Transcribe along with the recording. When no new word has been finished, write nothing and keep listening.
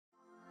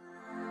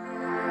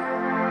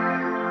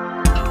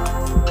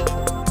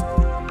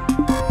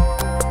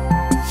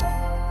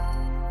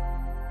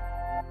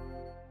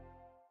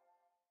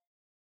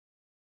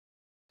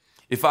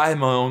If I had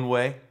my own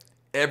way,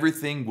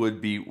 everything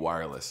would be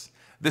wireless.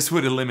 This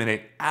would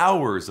eliminate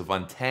hours of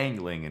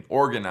untangling and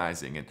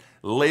organizing and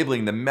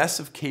labeling the mess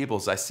of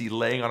cables I see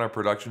laying on our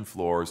production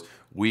floors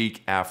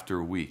week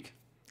after week.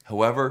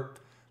 However,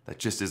 that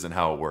just isn't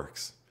how it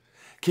works.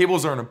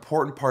 Cables are an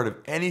important part of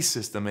any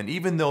system, and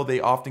even though they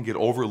often get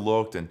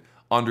overlooked and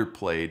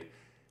underplayed,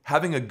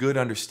 having a good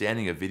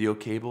understanding of video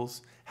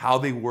cables, how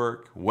they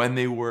work, when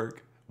they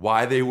work,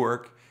 why they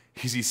work,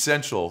 is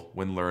essential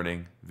when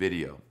learning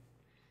video.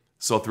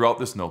 So throughout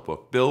this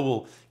notebook, Bill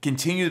will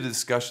continue the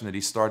discussion that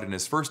he started in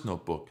his first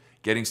notebook,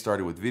 Getting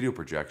Started with Video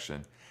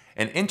Projection,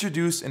 and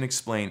introduce and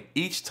explain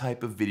each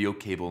type of video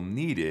cable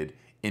needed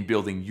in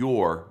building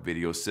your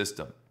video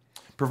system,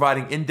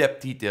 providing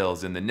in-depth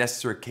details in the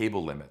necessary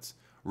cable limits,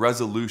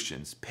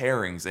 resolutions,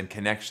 pairings, and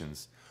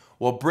connections,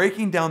 while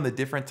breaking down the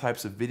different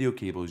types of video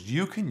cables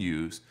you can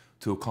use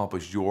to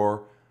accomplish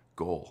your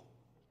goal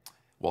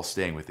while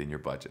staying within your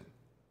budget.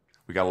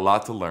 We got a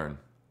lot to learn,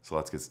 so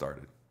let's get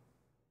started.